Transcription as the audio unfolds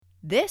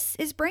This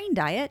is Brain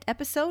Diet,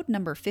 episode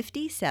number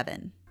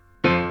 57.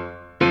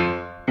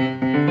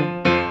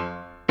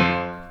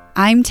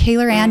 I'm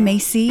Taylor Ann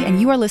Macy, and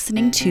you are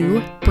listening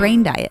to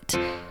Brain Diet,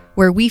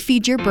 where we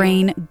feed your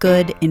brain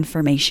good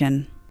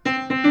information.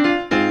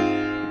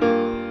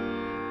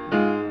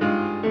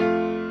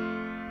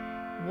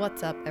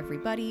 What's up,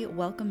 everybody?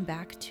 Welcome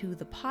back to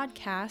the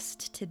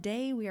podcast.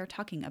 Today, we are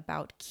talking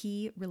about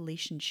key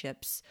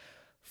relationships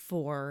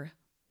for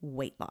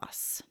weight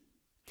loss.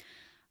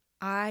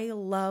 I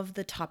love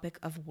the topic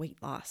of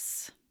weight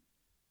loss.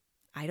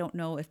 I don't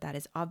know if that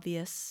is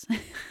obvious,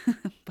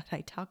 but I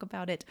talk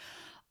about it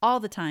all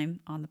the time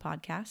on the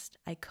podcast.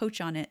 I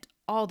coach on it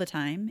all the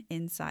time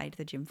inside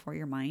the Gym for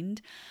Your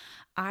Mind.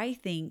 I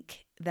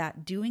think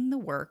that doing the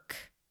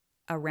work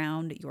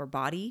around your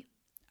body,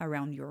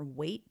 around your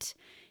weight,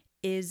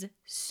 is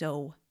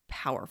so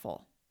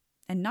powerful.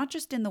 And not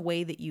just in the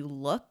way that you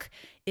look,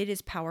 it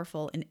is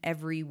powerful in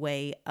every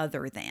way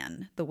other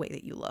than the way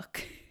that you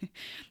look.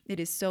 It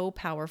is so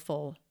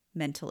powerful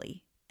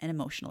mentally and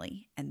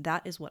emotionally. And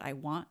that is what I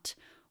want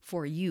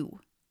for you,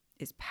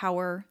 is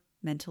power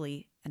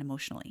mentally and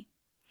emotionally.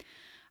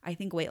 I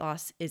think weight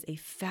loss is a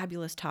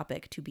fabulous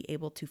topic to be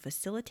able to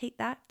facilitate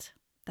that.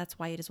 That's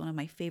why it is one of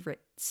my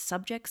favorite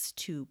subjects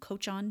to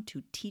coach on,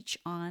 to teach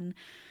on.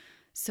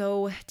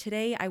 So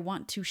today I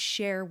want to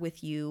share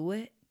with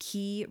you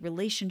key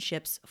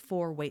relationships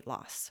for weight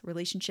loss,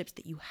 relationships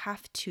that you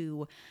have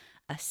to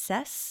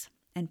assess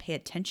and pay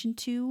attention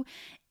to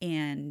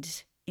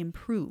and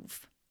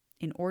improve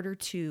in order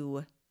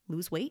to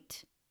lose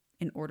weight,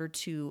 in order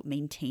to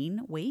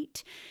maintain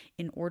weight,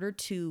 in order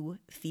to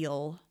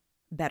feel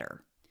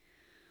better.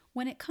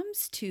 When it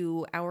comes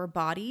to our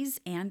bodies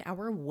and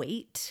our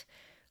weight,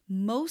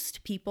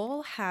 most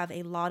people have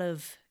a lot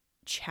of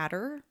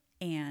chatter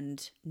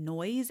and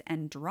noise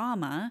and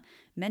drama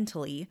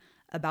mentally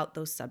about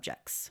those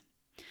subjects.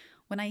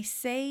 When I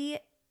say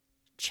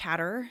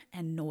chatter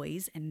and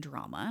noise and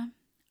drama,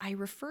 I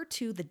refer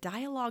to the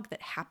dialogue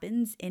that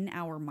happens in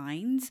our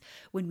minds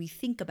when we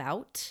think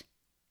about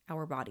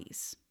our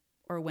bodies,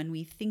 or when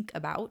we think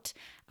about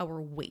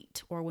our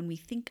weight, or when we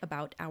think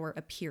about our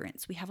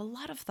appearance. We have a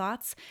lot of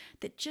thoughts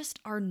that just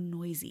are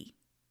noisy.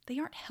 They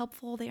aren't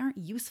helpful, they aren't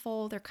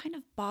useful, they're kind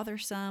of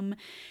bothersome,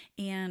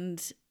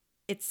 and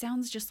it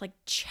sounds just like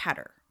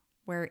chatter,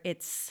 where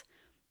it's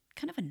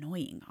kind of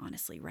annoying,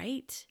 honestly,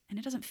 right? And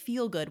it doesn't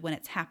feel good when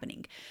it's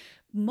happening.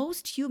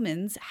 Most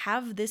humans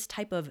have this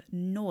type of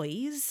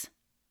noise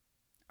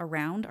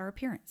around our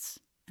appearance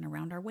and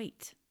around our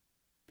weight.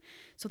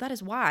 So that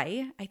is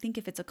why I think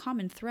if it's a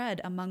common thread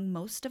among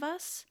most of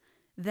us,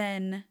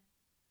 then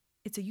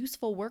it's a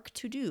useful work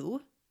to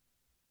do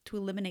to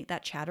eliminate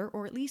that chatter,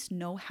 or at least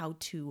know how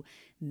to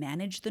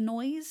manage the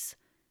noise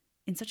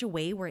in such a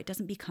way where it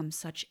doesn't become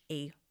such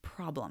a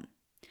problem.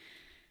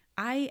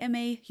 I am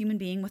a human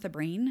being with a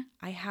brain.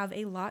 I have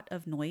a lot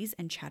of noise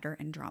and chatter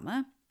and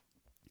drama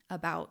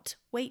about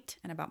weight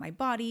and about my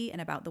body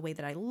and about the way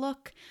that I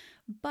look.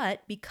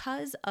 But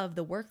because of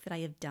the work that I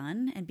have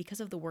done and because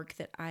of the work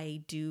that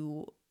I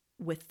do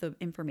with the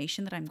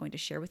information that I'm going to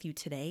share with you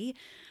today,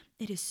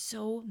 it is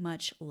so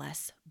much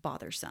less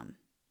bothersome.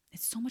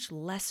 It's so much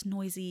less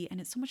noisy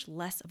and it's so much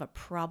less of a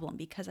problem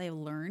because I have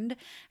learned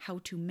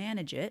how to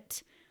manage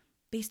it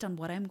based on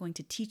what I'm going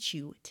to teach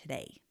you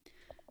today.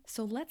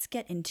 So let's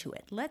get into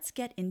it. Let's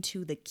get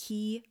into the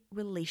key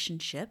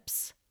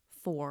relationships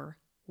for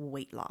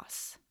weight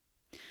loss.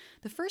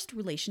 The first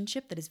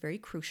relationship that is very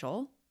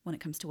crucial when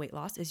it comes to weight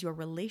loss is your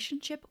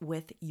relationship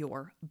with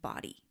your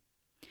body.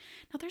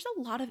 Now, there's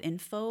a lot of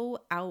info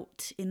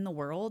out in the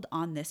world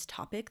on this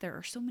topic. There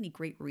are so many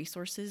great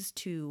resources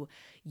to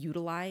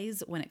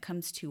utilize when it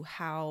comes to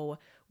how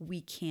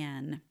we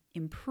can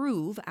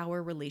improve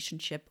our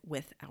relationship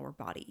with our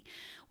body.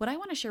 What I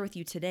want to share with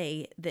you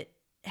today that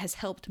has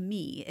helped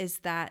me is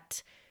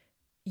that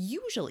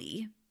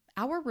usually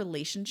our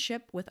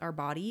relationship with our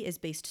body is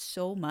based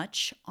so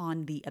much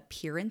on the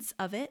appearance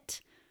of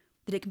it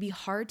that it can be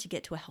hard to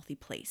get to a healthy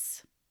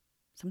place.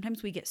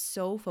 Sometimes we get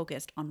so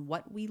focused on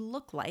what we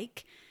look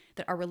like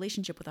that our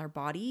relationship with our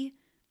body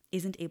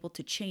isn't able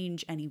to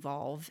change and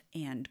evolve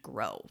and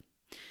grow.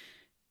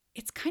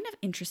 It's kind of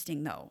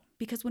interesting though,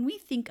 because when we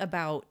think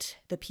about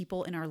the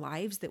people in our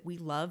lives that we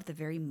love the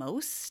very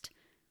most,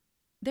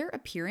 their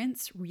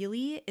appearance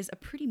really is a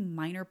pretty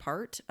minor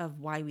part of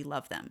why we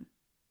love them.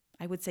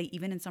 I would say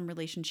even in some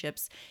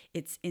relationships,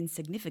 it's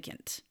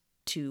insignificant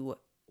to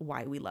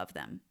why we love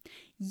them.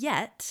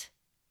 Yet,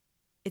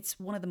 it's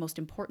one of the most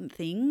important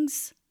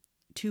things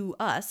to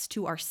us,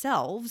 to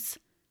ourselves,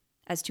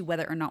 as to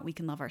whether or not we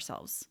can love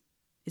ourselves,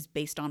 is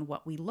based on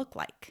what we look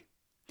like.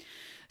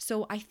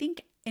 So I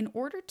think in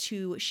order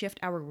to shift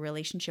our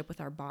relationship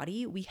with our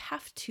body, we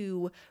have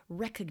to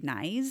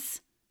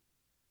recognize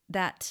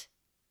that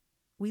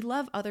we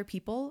love other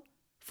people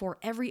for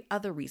every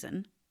other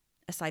reason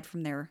aside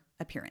from their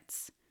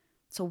appearance.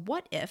 So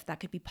what if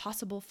that could be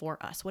possible for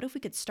us? What if we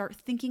could start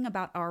thinking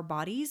about our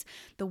bodies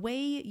the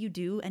way you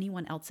do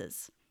anyone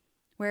else's?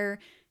 Where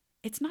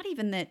it's not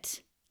even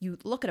that you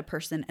look at a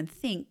person and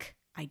think,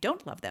 I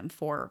don't love them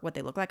for what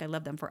they look like. I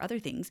love them for other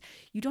things.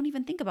 You don't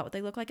even think about what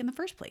they look like in the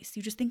first place.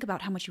 You just think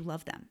about how much you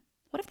love them.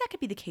 What if that could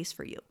be the case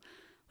for you?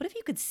 What if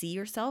you could see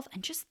yourself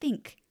and just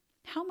think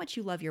how much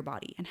you love your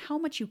body and how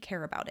much you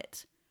care about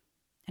it?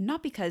 And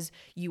not because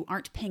you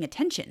aren't paying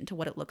attention to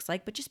what it looks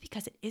like, but just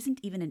because it isn't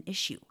even an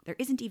issue. There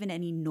isn't even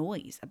any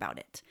noise about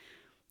it.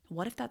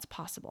 What if that's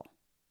possible?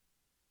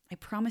 I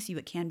promise you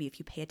it can be if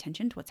you pay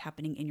attention to what's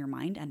happening in your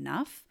mind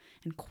enough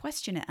and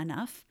question it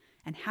enough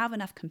and have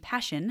enough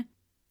compassion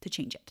to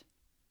change it.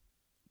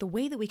 The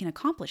way that we can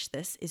accomplish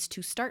this is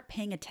to start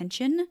paying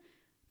attention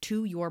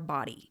to your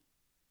body.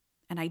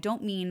 And I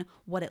don't mean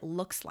what it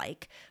looks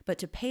like, but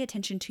to pay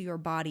attention to your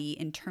body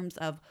in terms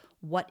of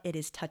what it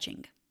is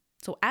touching.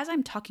 So as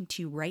I'm talking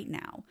to you right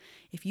now,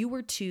 if you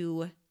were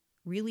to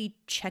really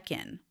check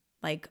in,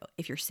 like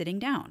if you're sitting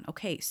down,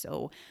 okay,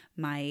 so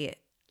my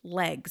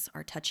legs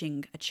are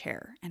touching a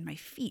chair and my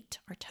feet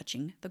are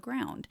touching the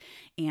ground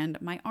and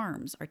my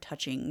arms are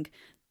touching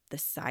the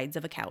sides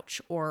of a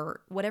couch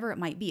or whatever it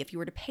might be. If you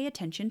were to pay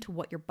attention to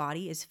what your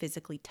body is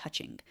physically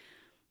touching,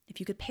 if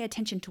you could pay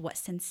attention to what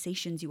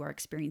sensations you are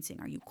experiencing.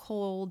 Are you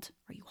cold?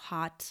 Are you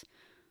hot?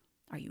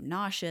 Are you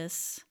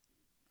nauseous?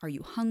 Are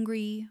you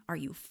hungry? Are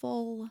you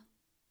full?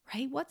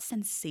 Right? What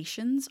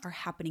sensations are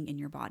happening in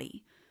your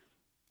body?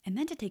 And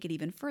then to take it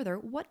even further,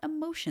 what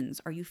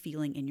emotions are you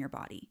feeling in your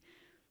body?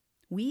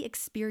 We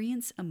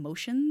experience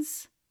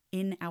emotions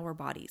in our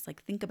bodies.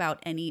 Like think about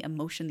any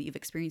emotion that you've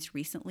experienced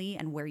recently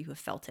and where you have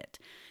felt it.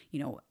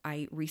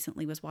 I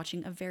recently was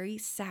watching a very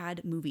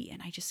sad movie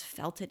and I just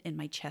felt it in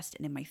my chest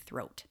and in my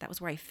throat. That was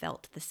where I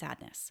felt the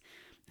sadness.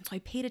 And so I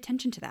paid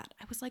attention to that.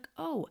 I was like,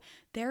 oh,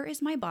 there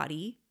is my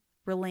body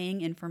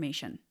relaying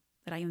information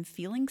that I am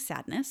feeling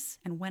sadness.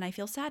 And when I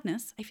feel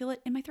sadness, I feel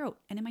it in my throat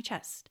and in my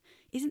chest.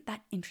 Isn't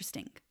that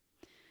interesting?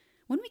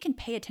 When we can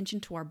pay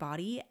attention to our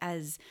body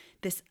as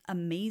this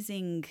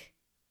amazing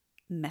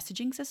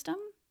messaging system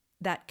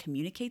that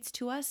communicates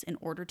to us in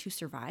order to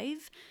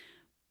survive,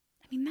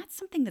 that's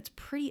something that's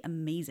pretty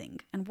amazing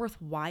and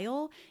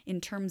worthwhile in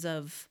terms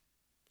of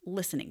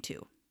listening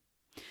to.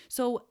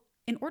 So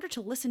in order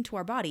to listen to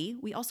our body,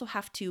 we also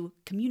have to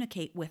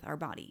communicate with our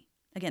body.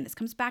 Again, this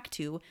comes back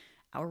to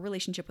our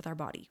relationship with our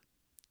body.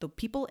 The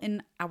people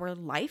in our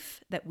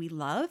life that we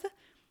love,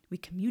 we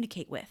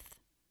communicate with.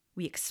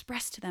 We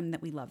express to them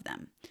that we love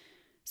them.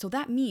 So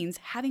that means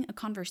having a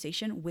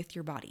conversation with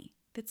your body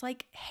that's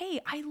like, hey,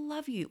 I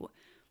love you.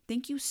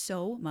 Thank you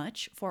so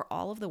much for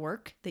all of the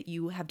work that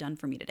you have done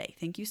for me today.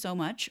 Thank you so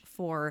much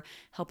for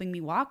helping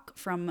me walk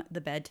from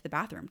the bed to the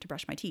bathroom to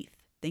brush my teeth.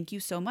 Thank you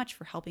so much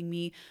for helping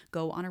me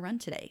go on a run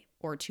today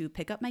or to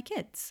pick up my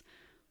kids.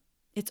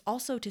 It's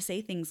also to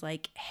say things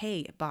like,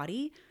 hey,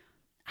 body,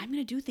 I'm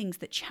going to do things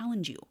that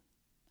challenge you.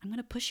 I'm going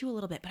to push you a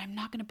little bit, but I'm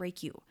not going to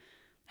break you.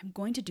 I'm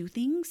going to do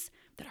things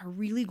that are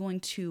really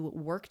going to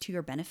work to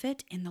your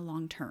benefit in the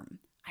long term.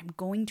 I'm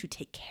going to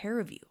take care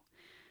of you.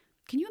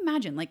 Can you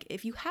imagine,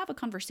 if you have a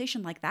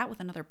conversation like that with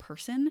another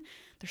person,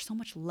 there's so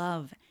much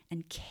love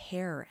and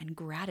care and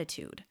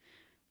gratitude.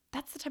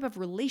 That's the type of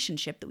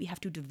relationship that we have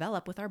to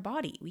develop with our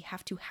body. We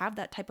have to have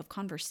that type of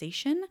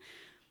conversation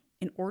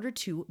in order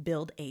to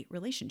build a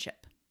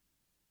relationship.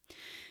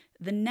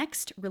 The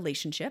next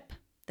relationship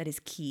that is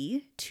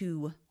key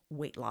to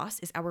weight loss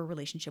is our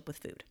relationship with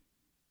food.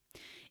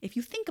 If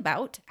you think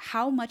about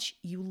how much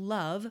you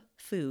love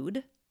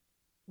food,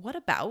 what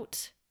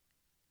about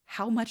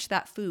how much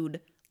that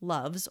food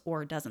loves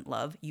or doesn't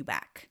love you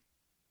back?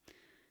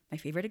 My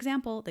favorite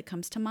example that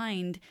comes to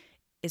mind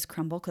is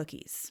Crumbl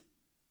cookies.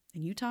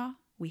 In Utah,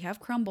 we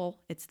have Crumbl.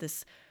 It's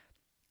this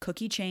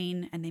cookie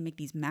chain and they make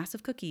these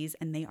massive cookies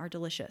and they are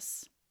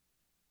delicious.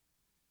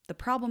 The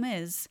problem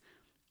is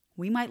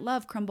we might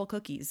love Crumbl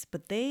cookies,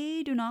 but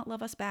they do not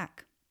love us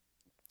back.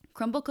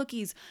 Crumbl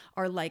cookies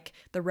are like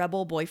the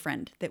rebel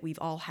boyfriend that we've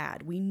all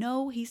had. We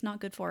know he's not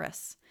good for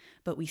us,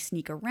 but we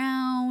sneak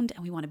around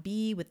and we want to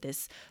be with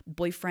this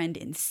boyfriend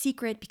in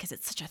secret because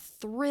it's such a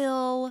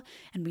thrill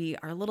and we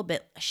are a little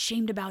bit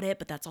ashamed about it,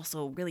 but that's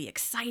also really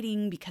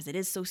exciting because it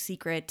is so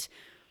secret.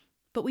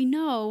 But we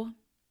know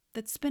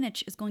that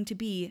spinach is going to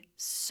be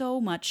so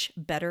much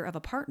better of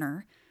a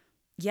partner,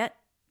 yet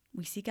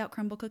we seek out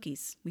Crumbl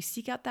cookies. We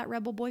seek out that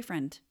rebel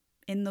boyfriend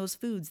in those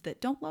foods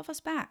that don't love us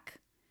back.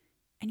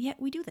 And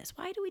yet we do this.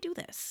 Why do we do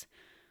this?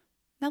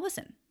 Now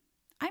listen,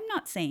 I'm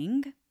not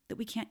saying that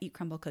we can't eat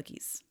Crumbl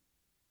cookies.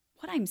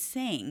 What I'm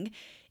saying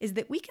is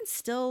that we can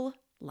still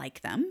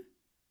like them.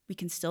 We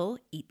can still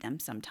eat them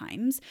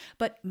sometimes.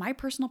 But my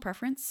personal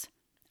preference,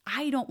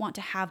 I don't want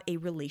to have a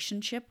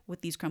relationship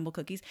with these Crumbl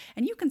cookies.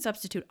 And you can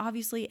substitute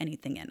obviously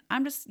anything in.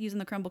 I'm just using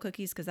the Crumbl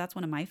cookies because that's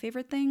one of my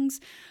favorite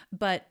things.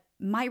 But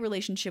my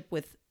relationship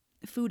with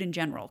food in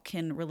general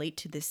can relate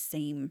to this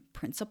same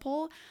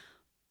principle.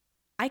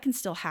 I can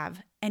still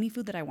have any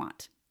food that I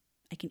want.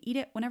 I can eat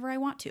it whenever I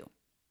want to,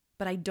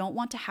 but I don't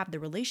want to have the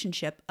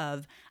relationship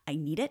of I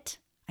need it,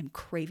 I'm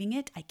craving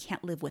it, I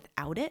can't live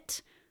without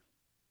it.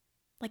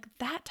 Like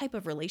that type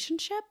of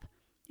relationship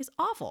is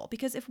awful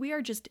because if we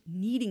are just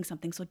needing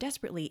something so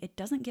desperately, it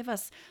doesn't give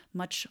us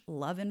much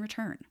love in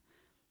return.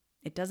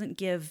 It doesn't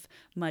give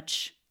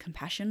much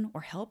compassion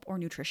or help or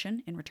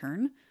nutrition in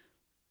return.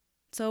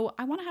 So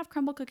I want to have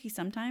crumble cookies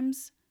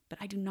sometimes, but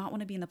I do not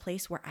want to be in the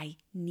place where I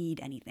need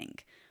anything.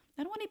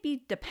 I don't want to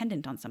be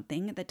dependent on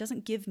something that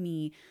doesn't give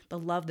me the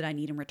love that I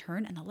need in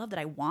return and the love that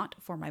I want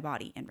for my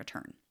body in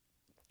return.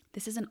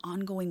 This is an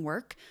ongoing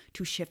work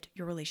to shift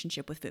your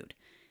relationship with food.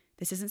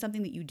 This isn't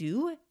something that you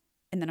do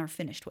and then are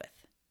finished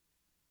with.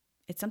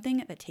 It's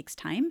something that takes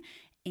time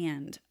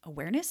and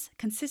awareness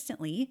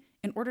consistently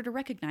in order to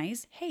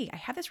recognize, hey, I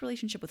have this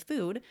relationship with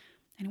food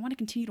and I want to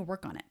continue to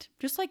work on it.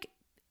 Just like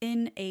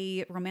in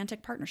a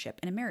romantic partnership,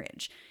 in a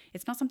marriage.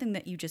 It's not something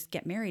that you just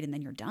get married and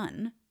then you're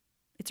done.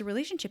 It's a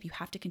relationship you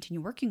have to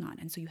continue working on.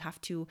 And so you have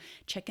to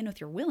check in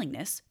with your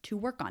willingness to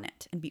work on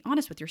it and be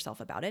honest with yourself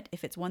about it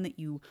if it's one that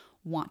you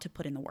want to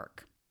put in the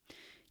work.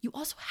 You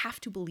also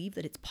have to believe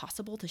that it's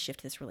possible to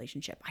shift this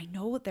relationship. I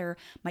know there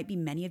might be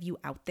many of you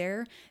out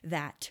there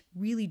that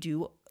really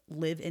do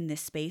live in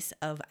this space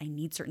of I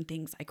need certain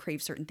things, I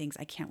crave certain things,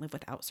 I can't live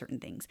without certain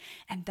things.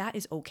 And that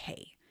is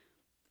okay.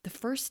 The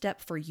first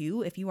step for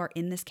you, if you are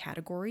in this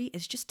category,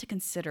 is just to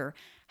consider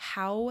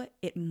how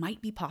it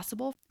might be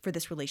possible for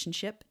this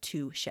relationship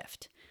to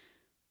shift.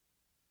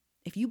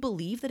 If you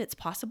believe that it's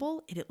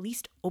possible, it at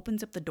least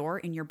opens up the door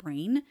in your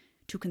brain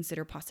to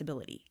consider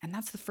possibility. And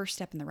that's the first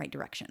step in the right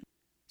direction.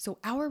 So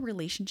our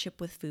relationship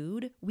with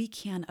food, we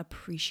can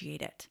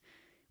appreciate it.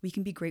 We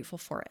can be grateful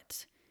for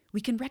it.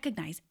 We can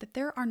recognize that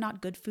there are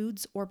not good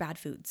foods or bad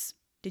foods.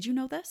 Did you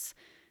know this?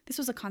 This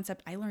was a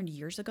concept I learned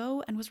years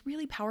ago and was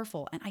really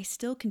powerful, and I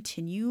still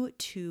continue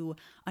to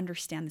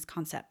understand this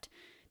concept,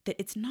 that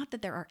it's not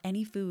that there are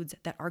any foods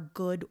that are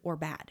good or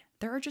bad.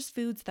 There are just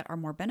foods that are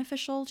more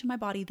beneficial to my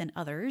body than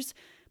others,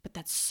 but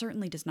that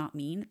certainly does not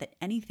mean that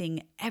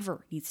anything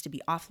ever needs to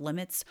be off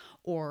limits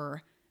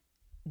or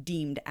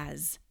deemed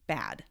as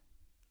bad,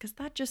 because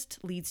that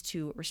just leads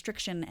to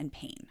restriction and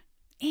pain.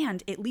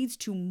 And it leads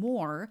to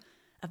more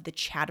of the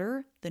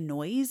chatter, the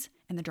noise,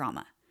 and the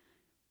drama.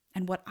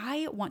 And what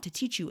I want to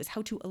teach you is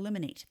how to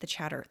eliminate the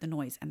chatter, the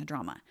noise, and the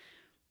drama.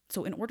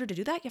 So in order to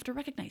do that, you have to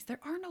recognize there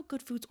are no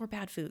good foods or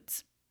bad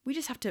foods. We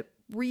just have to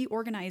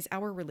reorganize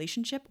our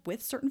relationship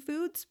with certain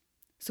foods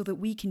so that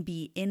we can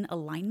be in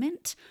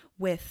alignment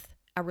with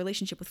our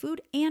relationship with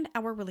food and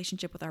our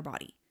relationship with our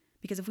body.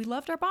 Because if we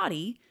loved our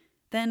body,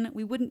 then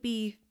we wouldn't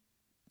be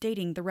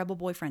dating the rebel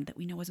boyfriend that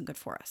we know isn't good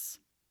for us,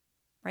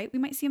 right? We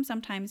might see him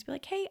sometimes, be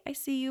like, hey, I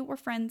see you, we're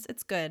friends,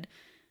 it's good.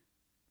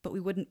 But we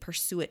wouldn't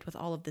pursue it with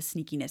all of the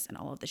sneakiness and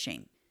all of the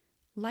shame.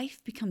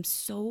 Life becomes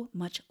so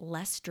much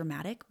less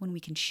dramatic when we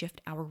can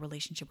shift our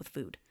relationship with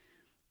food.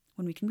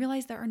 When we can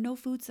realize there are no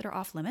foods that are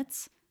off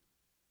limits,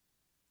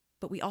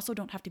 but we also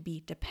don't have to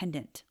be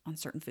dependent on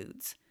certain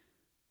foods.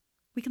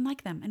 We can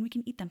like them and we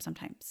can eat them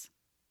sometimes,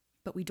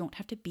 but we don't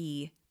have to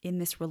be in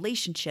this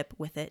relationship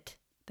with it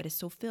that is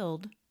so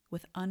filled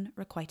with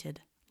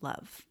unrequited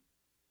love.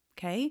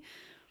 Okay?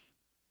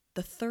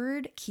 The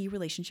third key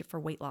relationship for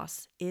weight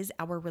loss is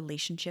our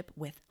relationship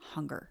with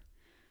hunger.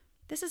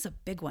 This is a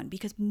big one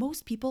because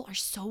most people are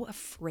so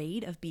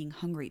afraid of being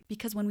hungry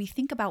because when we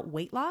think about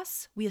weight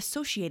loss, we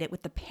associate it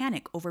with the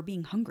panic over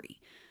being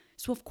hungry.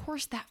 So of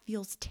course that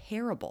feels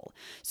terrible.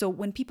 So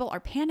when people are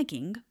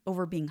panicking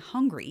over being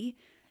hungry,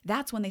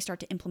 that's when they start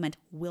to implement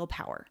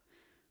willpower.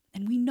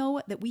 And we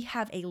know that we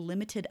have a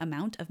limited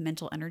amount of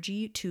mental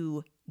energy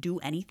to do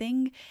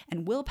anything,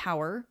 and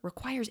willpower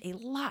requires a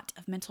lot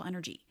of mental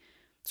energy.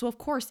 So of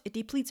course, it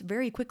depletes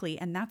very quickly,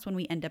 and that's when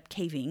we end up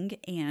caving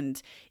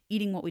and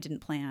eating what we didn't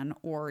plan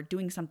or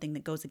doing something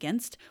that goes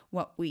against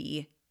what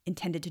we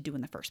intended to do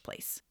in the first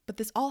place. But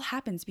this all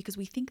happens because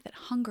we think that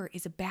hunger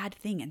is a bad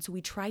thing, and so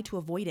we try to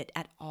avoid it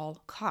at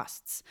all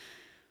costs.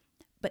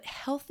 But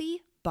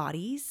healthy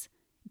bodies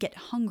get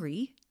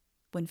hungry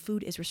when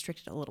food is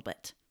restricted a little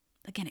bit.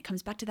 Again, it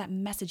comes back to that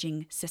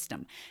messaging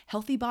system.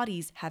 Healthy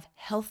bodies have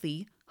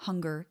healthy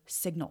hunger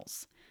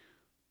signals.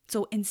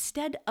 So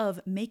instead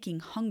of making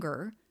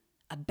hunger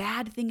a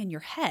bad thing in your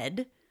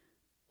head,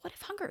 what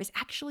if hunger is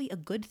actually a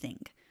good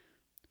thing?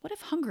 What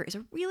if hunger is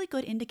a really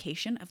good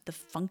indication of the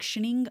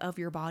functioning of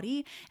your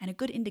body and a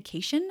good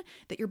indication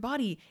that your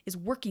body is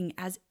working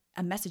as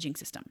a messaging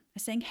system,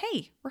 as saying,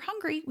 hey, we're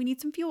hungry, we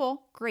need some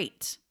fuel.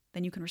 Great.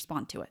 Then you can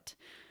respond to it.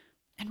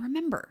 And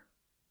remember,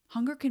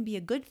 hunger can be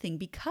a good thing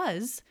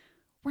because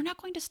we're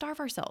not going to starve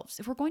ourselves.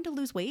 If we're going to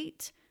lose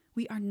weight,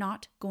 we are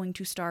not going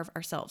to starve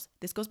ourselves.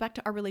 This goes back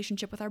to our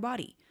relationship with our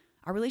body.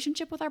 Our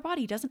relationship with our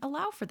body doesn't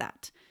allow for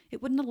that.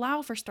 It wouldn't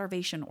allow for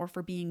starvation or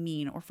for being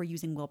mean or for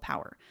using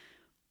willpower.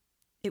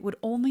 It would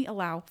only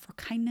allow for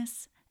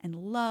kindness and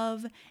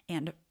love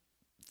and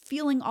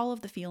feeling all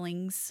of the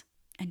feelings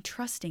and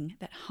trusting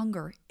that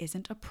hunger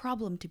isn't a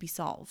problem to be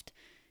solved.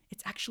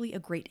 It's actually a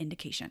great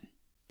indication.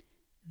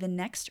 The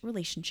next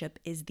relationship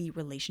is the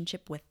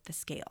relationship with the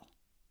scale.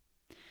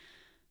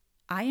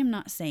 I am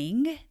not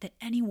saying that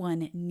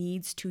anyone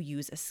needs to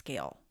use a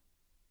scale,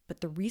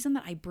 but the reason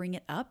that I bring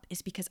it up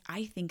is because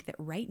I think that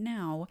right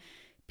now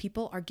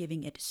people are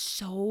giving it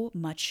so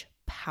much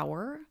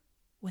power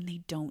when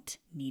they don't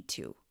need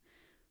to.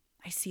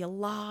 I see a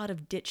lot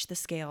of ditch the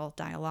scale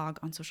dialogue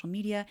on social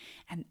media.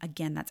 And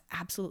again, that's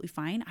absolutely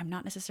fine. I'm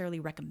not necessarily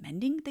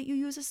recommending that you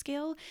use a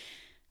scale.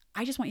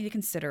 I just want you to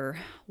consider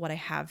what I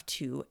have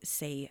to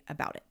say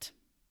about it.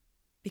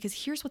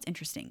 Because here's what's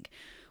interesting.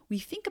 We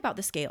think about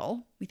the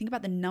scale, we think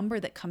about the number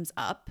that comes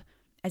up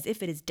as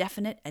if it is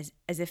definite,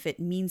 as if it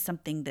means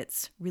something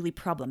that's really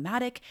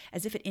problematic,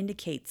 as if it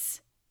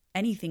indicates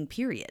anything,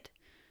 period.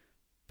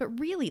 But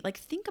really,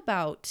 think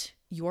about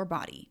your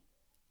body,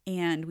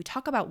 and we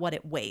talk about what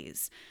it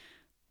weighs.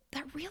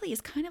 That really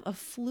is kind of a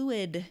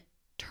fluid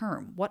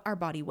term, what our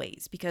body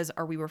weighs, because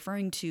are we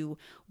referring to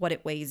what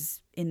it weighs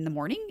in the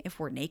morning if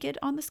we're naked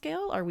on the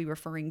scale? Are we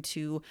referring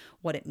to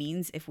what it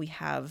means if we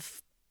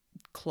have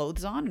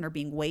clothes on and are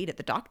being weighed at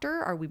the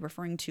doctor? Are we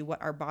referring to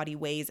what our body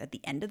weighs at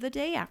the end of the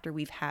day after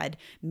we've had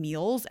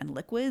meals and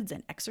liquids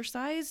and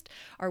exercised?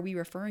 Are we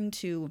referring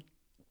to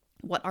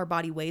what our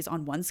body weighs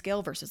on one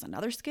scale versus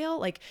another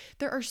scale?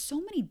 There are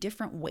so many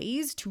different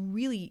ways to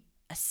really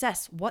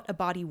assess what a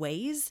body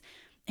weighs,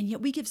 and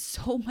yet we give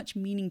so much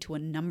meaning to a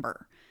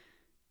number.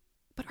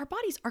 But our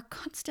bodies are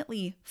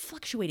constantly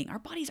fluctuating. Our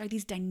bodies are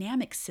these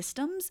dynamic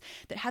systems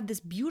that have this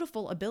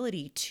beautiful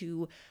ability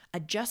to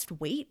adjust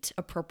weight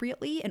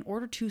appropriately in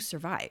order to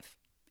survive.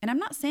 And I'm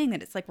not saying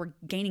that it's like we're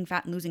gaining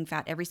fat and losing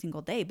fat every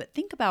single day, but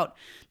think about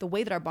the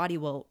way that our body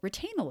will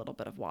retain a little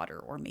bit of water,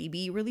 or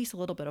maybe release a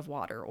little bit of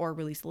water, or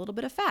release a little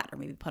bit of fat, or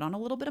maybe put on a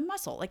little bit of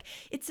muscle.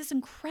 It's this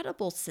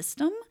incredible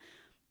system.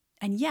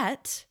 And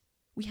yet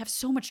we have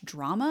so much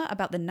drama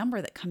about the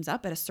number that comes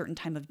up at a certain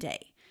time of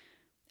day,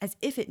 as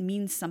if it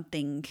means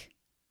something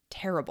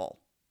terrible.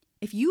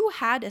 If you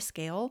had a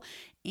scale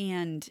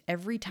and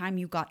every time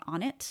you got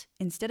on it,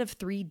 instead of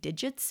 3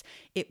 digits,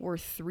 it were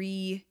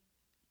 3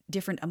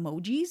 different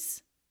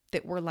emojis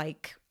that were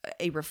like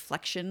a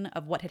reflection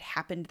of what had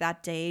happened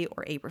that day,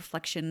 or a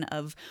reflection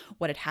of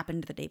what had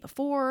happened the day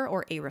before,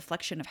 or a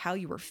reflection of how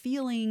you were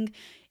feeling,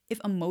 if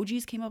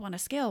emojis came up on a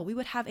scale, we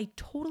would have a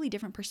totally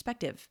different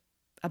perspective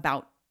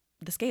about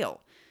the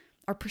scale.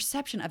 Our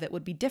perception of it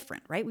would be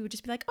different, right? We would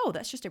just be like, oh,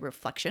 that's just a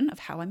reflection of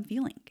how I'm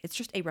feeling. It's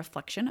just a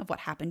reflection of what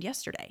happened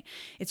yesterday.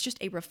 It's just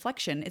a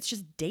reflection. It's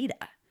just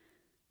data,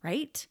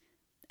 right?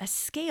 A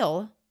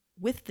scale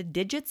with the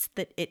digits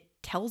that it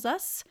tells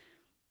us,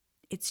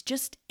 it's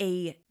just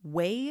a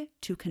way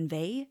to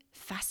convey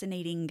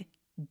fascinating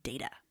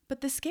data. But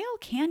the scale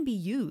can be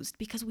used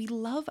because we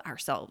love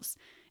ourselves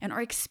and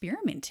are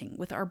experimenting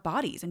with our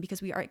bodies, and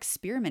because we are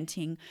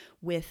experimenting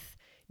with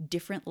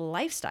different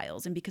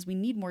lifestyles, and because we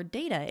need more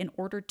data in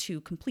order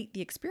to complete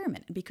the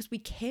experiment, and because we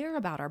care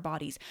about our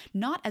bodies,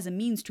 not as a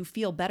means to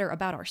feel better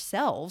about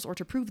ourselves or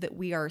to prove that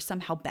we are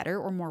somehow better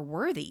or more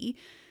worthy,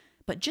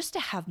 but just to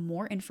have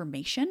more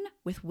information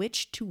with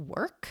which to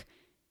work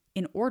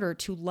in order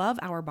to love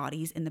our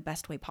bodies in the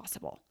best way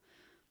possible.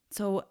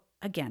 So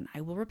again,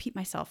 I will repeat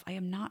myself. I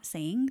am not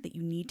saying that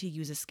you need to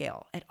use a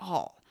scale at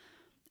all.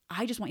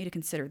 I just want you to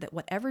consider that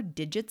whatever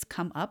digits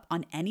come up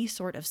on any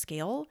sort of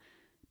scale,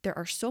 there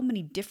are so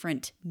many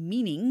different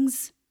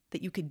meanings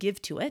that you could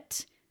give to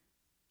it,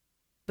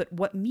 but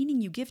what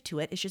meaning you give to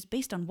it is just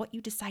based on what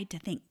you decide to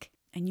think.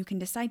 And you can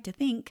decide to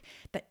think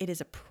that it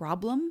is a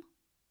problem,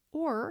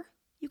 or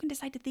you can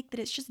decide to think that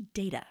it's just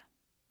data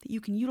that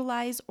you can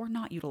utilize or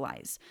not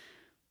utilize.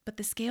 But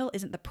the scale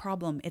isn't the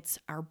problem, it's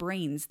our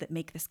brains that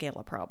make the scale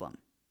a problem.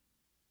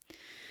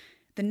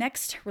 The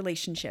next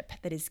relationship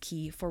that is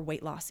key for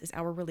weight loss is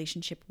our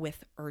relationship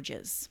with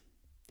urges.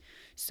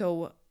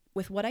 So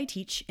with what I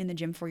teach in the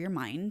Gym for Your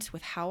Mind,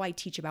 with how I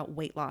teach about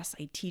weight loss,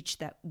 I teach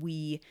that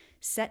we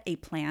set a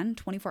plan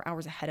 24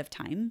 hours ahead of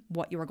time,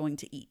 what you are going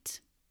to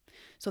eat.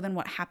 So then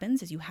what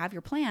happens is you have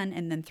your plan,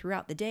 and then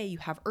throughout the day, you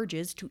have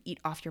urges to eat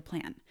off your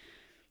plan.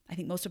 I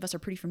think most of us are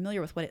pretty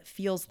familiar with what it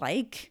feels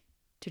like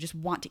to just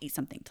want to eat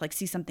something, to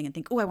see something and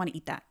think, oh, I want to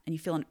eat that. And you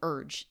feel an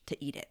urge to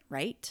eat it,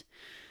 right?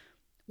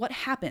 What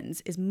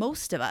happens is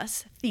most of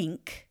us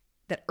think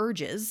that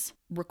urges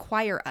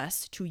require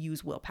us to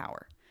use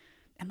willpower.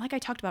 And like I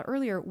talked about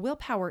earlier,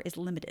 willpower is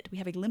limited. We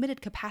have a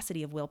limited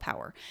capacity of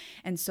willpower.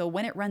 And so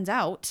when it runs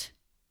out,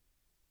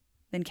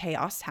 then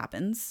chaos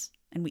happens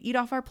and we eat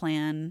off our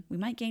plan. We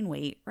might gain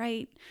weight,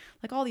 right?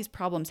 All these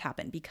problems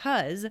happen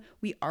because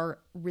we are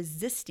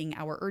resisting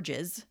our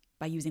urges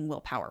by using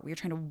willpower. We are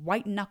trying to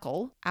white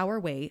knuckle our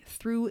way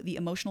through the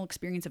emotional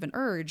experience of an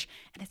urge.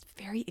 And it's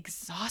very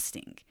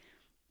exhausting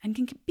and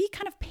can be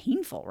kind of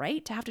painful,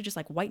 right? To have to just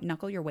white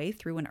knuckle your way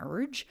through an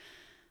urge.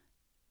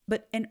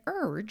 But an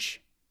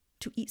urge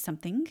to eat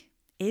something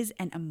is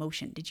an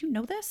emotion. Did you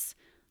know this?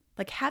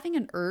 Having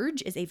an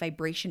urge is a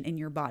vibration in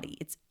your body.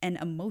 It's an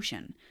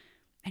emotion.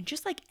 And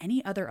just like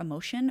any other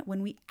emotion,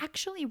 when we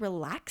actually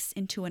relax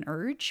into an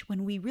urge,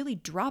 when we really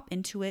drop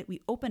into it,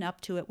 we open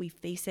up to it, we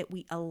face it,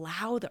 we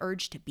allow the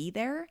urge to be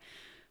there,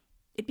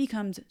 it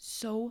becomes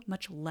so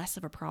much less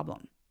of a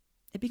problem.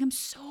 It becomes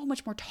so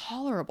much more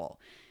tolerable.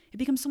 It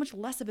becomes so much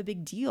less of a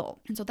big deal.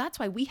 And so that's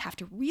why we have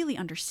to really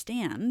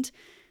understand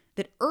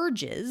that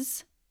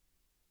urges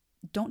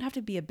don't have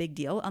to be a big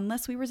deal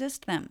unless we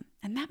resist them.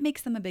 And that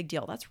makes them a big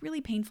deal. That's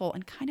really painful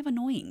and kind of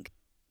annoying.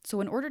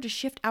 So in order to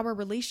shift our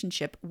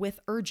relationship with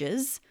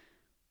urges,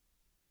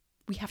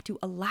 we have to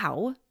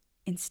allow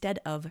instead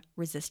of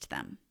resist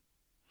them.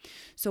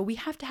 So we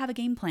have to have a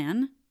game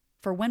plan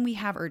for when we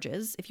have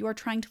urges. If you are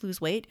trying to lose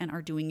weight and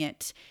are doing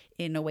it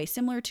in a way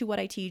similar to what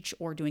I teach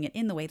or doing it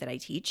in the way that I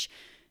teach,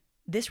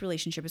 this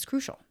relationship is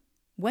crucial.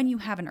 When you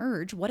have an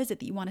urge, what is it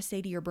that you want to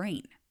say to your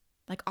brain?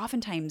 Like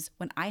oftentimes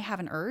when I have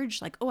an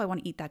urge, like, oh, I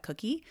want to eat that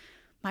cookie,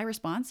 my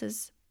response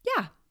is,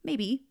 yeah,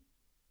 maybe.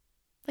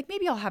 Like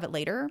maybe I'll have it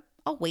later.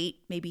 I'll wait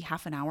maybe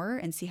half an hour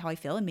and see how I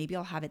feel, and maybe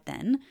I'll have it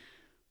then.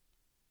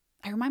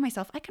 I remind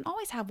myself I can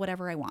always have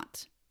whatever I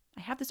want.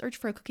 I have this urge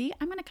for a cookie.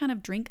 I'm going to kind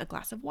of drink a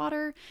glass of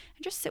water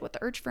and just sit with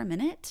the urge for a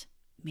minute.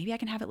 Maybe I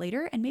can have it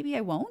later and maybe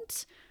I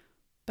won't,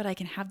 but I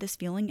can have this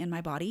feeling in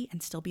my body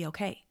and still be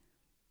okay.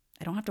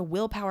 I don't have to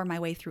willpower my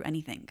way through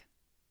anything.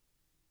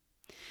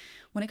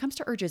 When it comes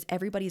to urges,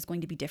 everybody is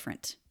going to be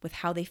different with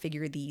how they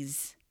figure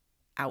these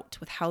out,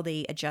 with how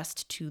they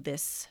adjust to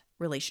this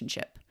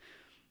relationship.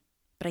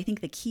 But I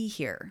think the key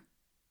here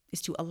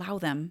is to allow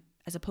them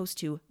as opposed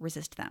to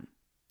resist them,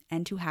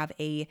 and to have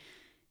a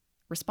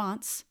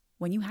response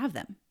when you have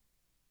them.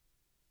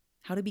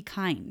 How to be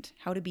kind,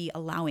 how to be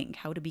allowing,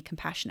 how to be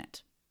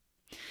compassionate.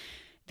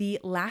 The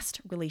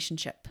last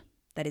relationship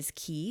that is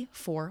key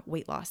for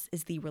weight loss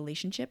is the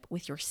relationship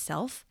with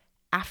yourself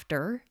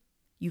after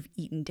you've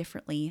eaten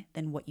differently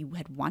than what you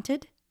had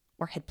wanted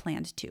or had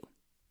planned to.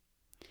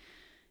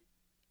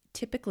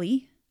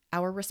 Typically,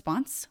 our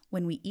response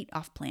when we eat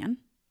off plan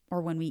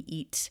or when we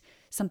eat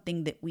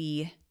something that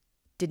we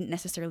didn't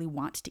necessarily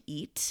want to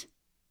eat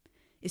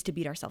is to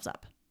beat ourselves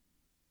up.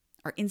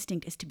 Our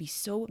instinct is to be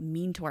so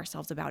mean to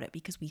ourselves about it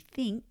because we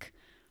think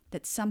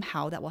that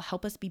somehow that will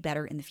help us be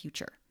better in the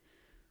future.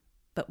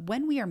 But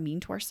when we are mean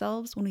to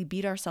ourselves, when we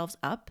beat ourselves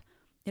up,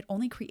 it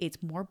only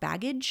creates more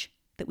baggage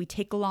that we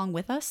take along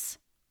with us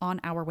on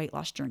our weight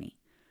loss journey.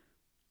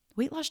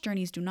 Weight loss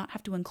journeys do not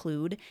have to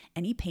include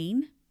any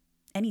pain,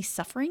 any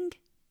suffering,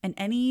 and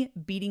any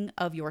beating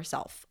of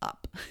yourself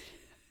up.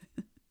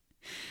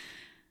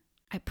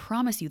 I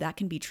promise you that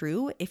can be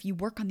true if you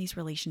work on these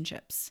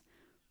relationships.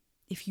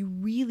 If you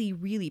really,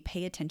 really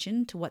pay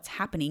attention to what's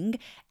happening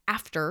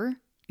after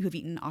you have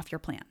eaten off your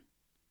plan.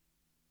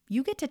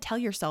 You get to tell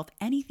yourself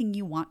anything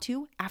you want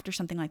to after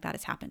something like that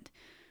has happened.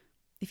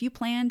 If you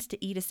planned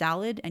to eat a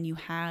salad and you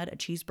had a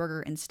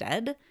cheeseburger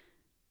instead,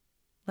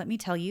 let me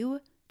tell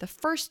you, the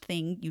first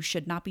thing you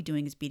should not be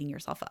doing is beating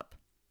yourself up.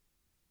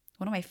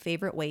 One of my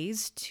favorite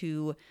ways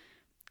to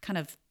kind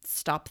of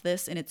stop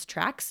this in its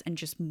tracks and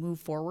just move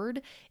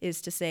forward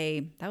is to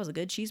say, that was a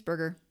good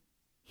cheeseburger,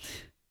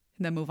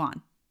 and then move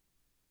on,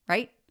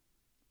 right?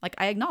 Like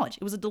I acknowledge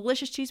it was a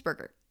delicious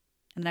cheeseburger.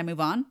 And then I move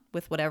on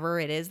with whatever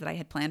it is that I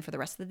had planned for the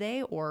rest of the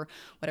day or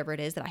whatever it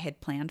is that I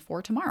had planned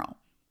for tomorrow.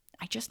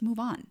 I just move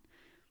on.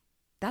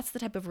 That's the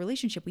type of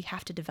relationship we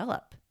have to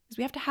develop, is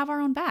we have to have our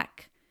own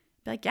back.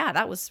 Be like, yeah,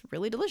 that was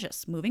really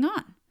delicious. Moving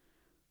on.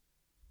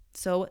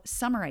 So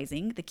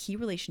summarizing, the key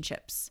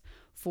relationships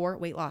for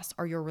weight loss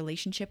are your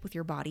relationship with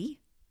your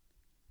body,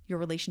 your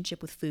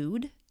relationship with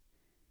food,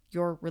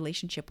 your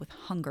relationship with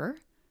hunger,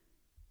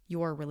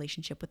 your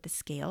relationship with the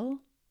scale,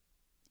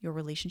 your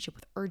relationship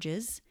with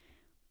urges,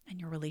 and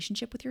your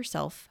relationship with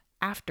yourself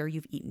after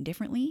you've eaten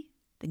differently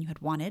than you had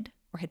wanted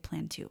or had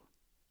planned to.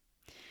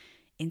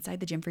 Inside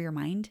the Gym for Your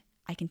Mind,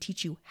 I can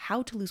teach you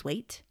how to lose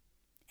weight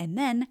and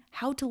then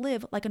how to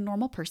live like a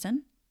normal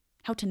person,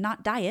 how to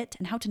not diet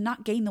and how to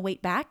not gain the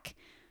weight back,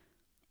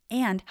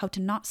 and how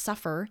to not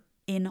suffer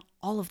in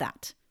all of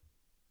that,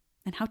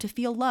 and how to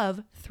feel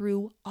love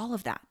through all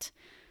of that.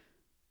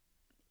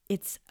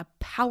 It's a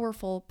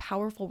powerful,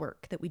 powerful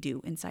work that we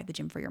do inside the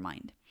Gym for Your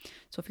Mind.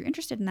 So if you're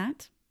interested in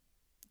that,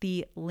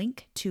 the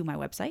link to my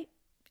website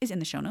is in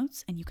the show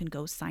notes, and you can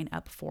go sign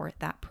up for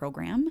that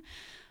program.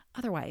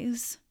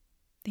 Otherwise,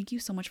 thank you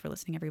so much for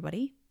listening,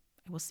 everybody.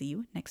 I will see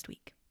you next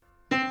week.